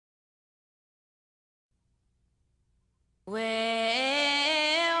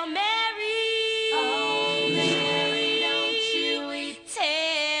Well, Mary, oh, Mary, don't you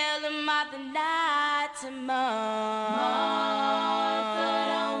tell them Martha not to mourn. Martha,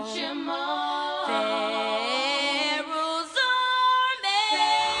 don't you mourn. Pharaoh's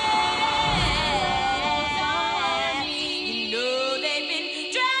army, you know they've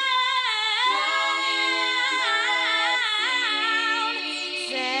been drowned,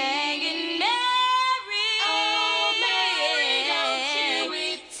 singing Mary, oh, Mary, don't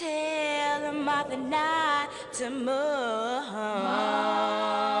you tell them Martha not to mourn.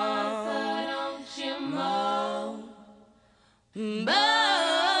 Martha, don't you mourn.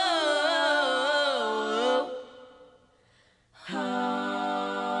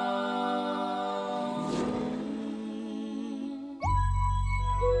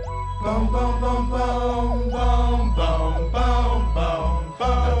 Boom, boom, boom, boom, boom, boom, boom, boom, boom.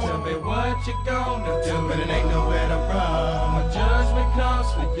 Now tell me what you gonna do when it ain't nowhere to run. When judgment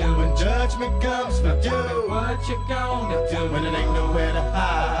comes for you, when judgment comes for you. Tell me what you gonna do when it ain't nowhere to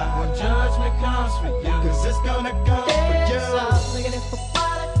hide. When judgment comes for you, 'cause it's gonna come for you. Looking at for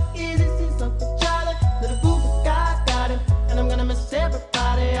water, easy see something Charlie. Little boo God's got him, and I'm gonna miss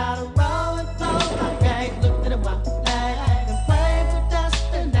everybody out of roll and flow. Okay, look at him while flag and play for dust,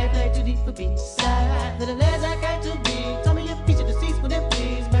 and they play too deep for beach side. Little legs I got to be. Tell me your feature deceased with it,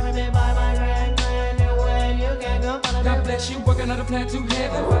 please. Marry me by my grand, when you can go follow God bless you, working on a plan to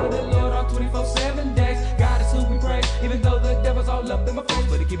heaven. Follow the Lord all 24/7 days. God is who we praise, even though the devil's all up in my face,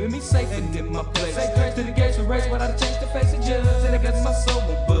 but he keeping me safe and in my place. Say grace to the gates we race, without a change to face the judge, and it gets my soul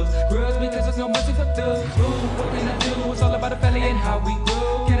will buzz. Grudge because there's no mercy for thugs. Ooh, what can I do? It's all about the family and how we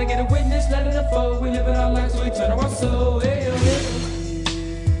grow. Can I get a witness? Let it unfold. We live in our lives, so we turn our soul. Hey, oh, hey.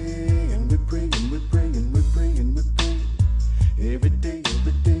 And we're praying, we're praying, we're praying, we're praying. Every day,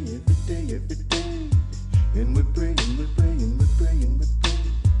 every day, every day, every day. And we're praying, we're praying, we're praying, we're praying.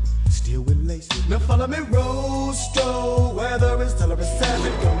 Still with laces. Now follow me, road stroll. Whether it's tell or it's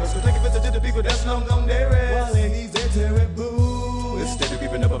savage. Come, let's go take a visit to the people that's long gone there. While he's there, terrible. Instead of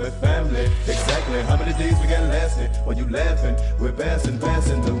keeping up with family. Exactly how many days we got lasting? While you laughing, we're passing the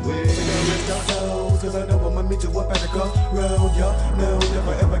way. We gon' rest our souls, 'cause I know I'ma meet you up at the crossroads. Y'all know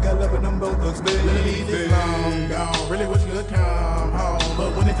never ever got love with them both thugs, baby. Leave this long gone, really wish you could come home. But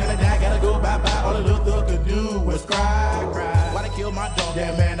when it's time to die, gotta go bye-bye. All the little thug could do was cry. Why they kill my dog?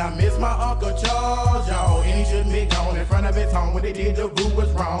 Yeah, man, I miss my Uncle Charles, y'all. And he shouldn't be gone in front of his home. When they did, the rule was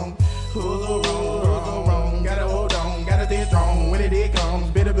wrong. Who's so wrong, who's so wrong? Gotta hold on, gotta stay strong. When it comes,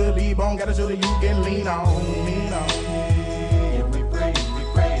 better believe on. Gotta show that you can lean on, lean on. And we praying, we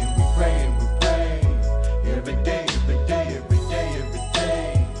praying, we praying, we praying. Every day, every day, every day, every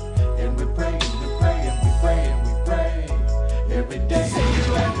day. And we praying, we praying, we praying, we praying. Every day. See you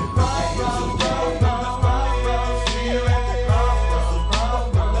at the crossroads, crossroads. See you at the crossroads,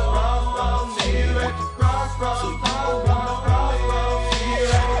 crossroads. See you at the crossroads, crossroads. See you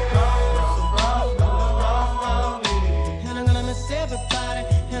at the crossroads, crossroads. and I'm gonna miss everybody,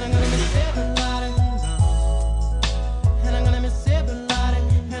 and I'm gonna miss everybody. And I'm gonna miss everybody,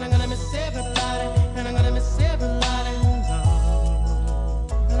 and I'm gonna miss everybody, and I'm gonna miss everybody.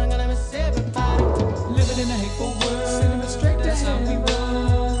 And I'm gonna miss everybody. Living in a hateful world, sending it straight, that's how we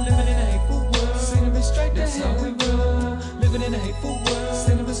run. Living in a hateful world, sending it straight, that's how we run. Living in a hateful world,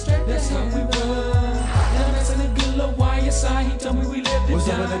 sending it straight, that's how we run. And I'm missing a good little YSI, he told me we lived it What's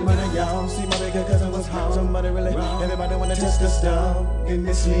up with that down. money, y'all? See my bigger cousin was home. Somebody really wrong. Everybody wanna test the stuff. And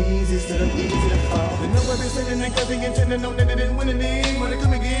it's easy instead of easy to fall. And nobody sitting there cause he intending on that they didn't win any. Wanna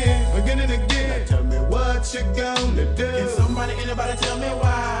come again and again. Now tell me what you gonna do. Can somebody, anybody tell me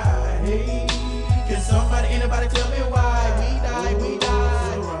why? Hey, can somebody, anybody tell me why?